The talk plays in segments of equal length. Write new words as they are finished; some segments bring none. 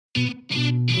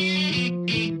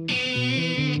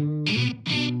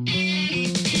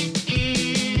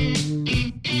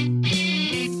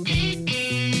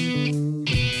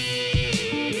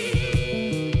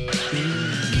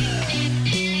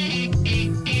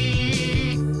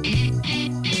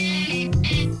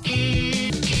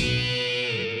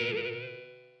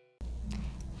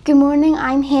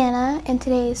I'm Hannah, and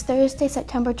today is Thursday,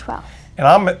 September 12th. And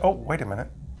I'm, oh, wait a minute.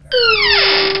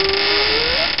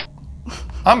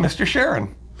 I'm Mr.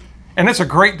 Sharon. And it's a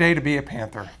great day to be a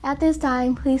Panther. At this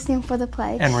time, please stand for the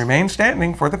pledge. And remain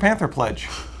standing for the Panther Pledge.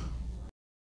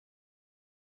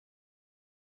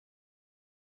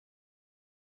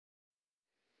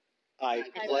 I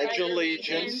pledge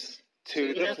allegiance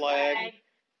to the flag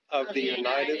of the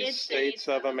United States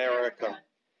of America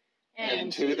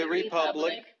and to the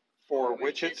republic for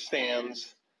which it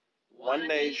stands, one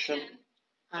nation,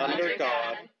 under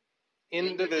God,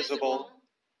 indivisible,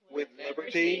 with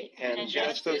liberty and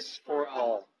justice for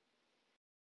all.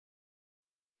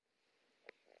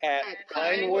 At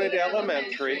Pinewood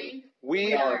Elementary,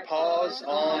 we are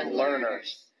paws-on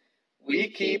learners. We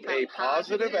keep a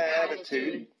positive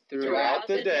attitude throughout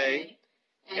the day,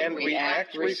 and we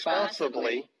act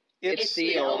responsibly. It's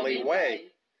the only way.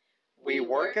 We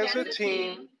work as a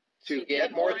team to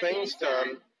get more things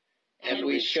done, and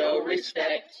we show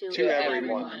respect to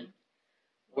everyone.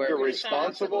 We're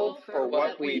responsible for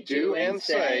what we do and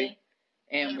say,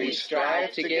 and we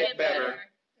strive to get better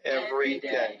every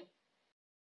day.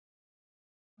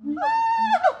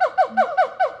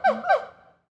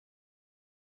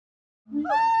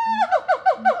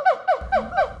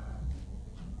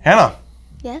 Hannah.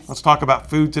 Yes? Let's talk about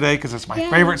food today because it's my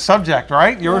favorite subject,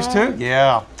 right? Yours too?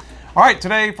 Yeah. All right,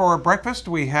 today for breakfast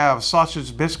we have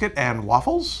sausage biscuit and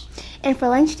waffles. And for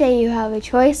lunch today you have a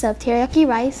choice of teriyaki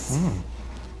rice,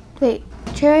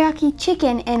 teriyaki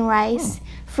chicken and rice,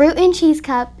 fruit and cheese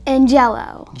cup, and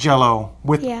Jell-O. Jell-O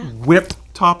with whipped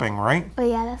topping, right? Oh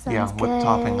yeah, that sounds good. Yeah, whipped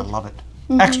topping, I love it.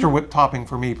 Extra whipped topping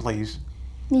for me, please.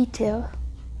 Me too.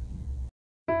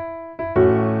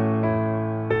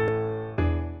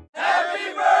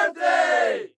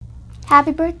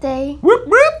 Happy birthday! Whoop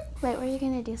whoop! Wait, were you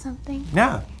gonna do something?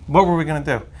 Yeah. What were we gonna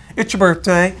do? It's your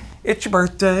birthday. It's your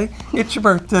birthday. It's your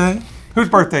birthday. Whose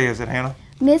birthday is it, Hannah?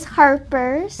 Miss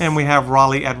Harper's. And we have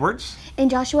Raleigh Edwards. And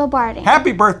Joshua Barden.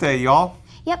 Happy birthday, y'all.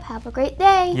 Yep, have a great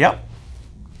day. Yep.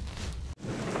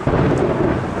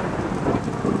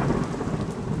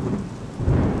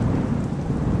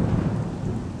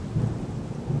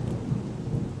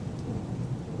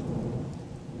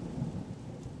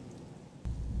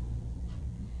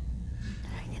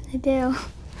 I do.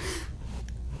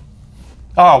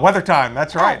 Oh, weather time.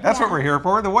 That's right. That's what we're here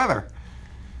for, the weather.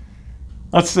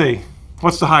 Let's see.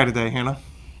 What's the high today, Hannah?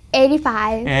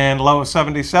 85. And low of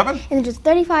 77? And there's a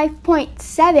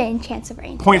 35.7 chance of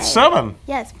rain. 0.7?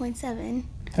 Yes, 0.7.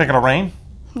 Think it'll rain?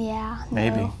 Yeah.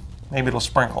 Maybe. No. Maybe it'll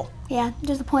sprinkle. Yeah,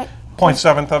 just a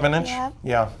 0.7 of an inch? Yep.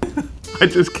 Yeah. I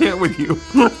just can't with you.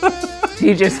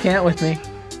 You just can't with me.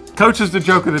 Coach is the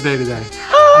joke of the day today.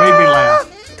 Made me laugh.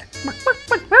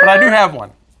 But I do have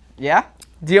one. Yeah?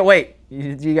 Wait, do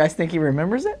you guys think he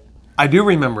remembers it? I do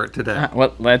remember it today.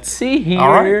 Well, let's see here.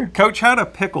 All right. Coach, how do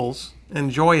pickles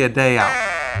enjoy a day out?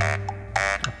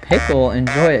 A pickle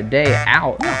enjoy a day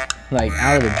out? Like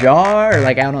out of the jar or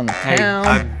like out on the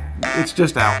town? It's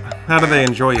just out. How do they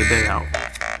enjoy a day out?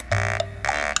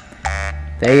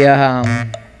 They, I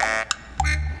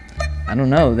don't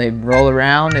know. They roll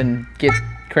around and get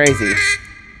crazy.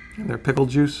 And their pickle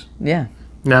juice? Yeah.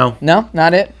 No. No,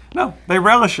 not it? No, they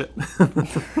relish it.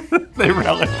 They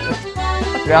relish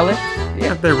it. Relish?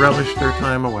 Yeah. They relish their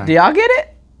time away. Do y'all get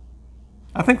it?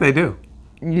 I think they do.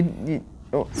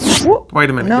 Oh. Wait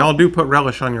a minute. No. Y'all do put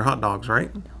relish on your hot dogs,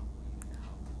 right?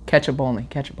 Ketchup only.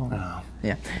 Ketchup only. Oh.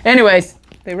 Yeah. Anyways,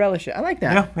 they relish it. I like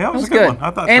that. Yeah, it was a good good one.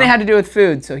 I thought and so. it had to do with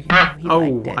food, so he liked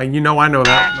it. You know I know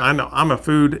that. I know. I'm a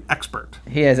food expert.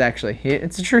 He is actually.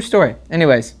 It's a true story.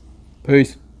 Anyways,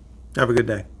 peace. Have a good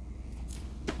day.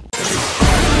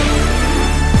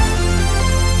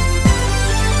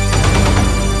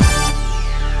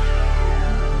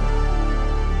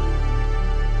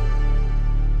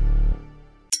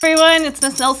 Everyone, it's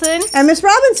Miss Nelson and Miss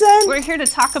Robinson. We're here to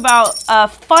talk about a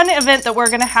fun event that we're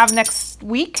going to have next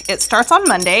week. It starts on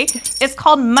Monday. It's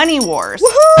called Money Wars.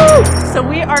 Woohoo! So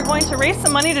we are going to raise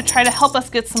some money to try to help us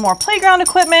get some more playground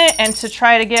equipment and to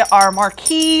try to get our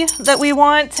marquee that we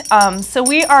want. So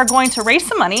we are going to raise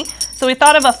some money. So we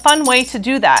thought of a fun way to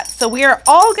do that. So we are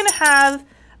all going to have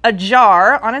a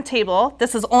jar on a table.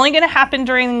 This is only going to happen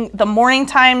during the morning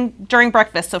time during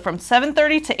breakfast. So from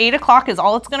 7:30 to 8 o'clock is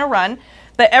all it's going to run.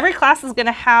 But every class is going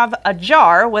to have a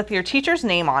jar with your teacher's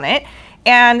name on it.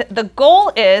 And the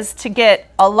goal is to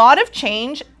get a lot of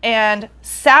change and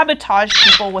sabotage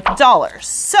people with dollars.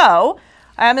 So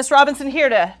I have Miss Robinson here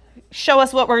to show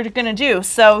us what we're going to do.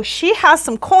 So she has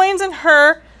some coins in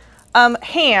her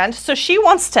hand, so she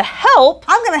wants to help.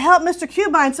 I'm going to help Mr.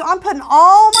 Cubine, so I'm putting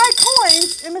all my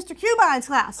coins in Mr. Cubine's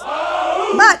class.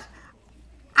 But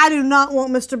I do not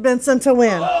want Mr. Benson to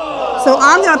win. So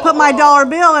I'm going to put my dollar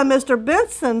bill in Mr.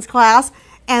 Benson's class,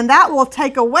 and that will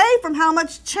take away from how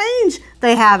much change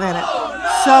they have in it.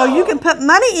 So you can put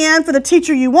money in for the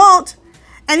teacher you want,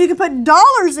 and you can put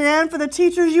dollars in for the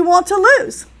teachers you want to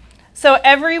lose. So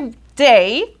every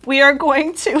day we are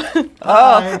going to.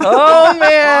 Oh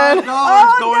man!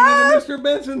 $5 going into Mr.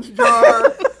 Benson's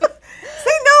jar.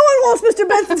 See, no one wants Mr.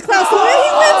 Benson's class to win.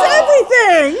 He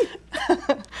wins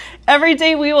everything. Every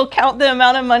day we will count the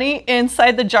amount of money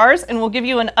inside the jars, and we'll give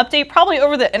you an update probably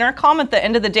over the intercom at the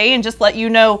end of the day and just let you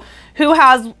know who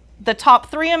has the top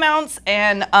 3 amounts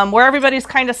and where everybody's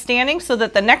kind of standing, so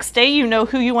that the next day you know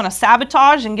who you want to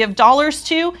sabotage and give dollars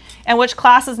to and which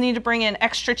classes need to bring in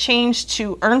extra change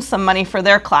to earn some money for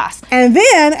their class. And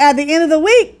then at the end of the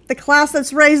week, the class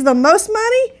that's raised the most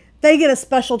money, they get a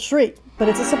special treat, but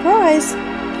it's a surprise.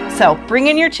 So bring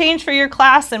in your change for your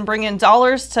class and bring in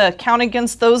dollars to count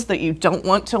against those that you don't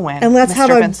want to win. And let's Mr. have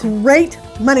a Benson. great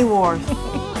money war.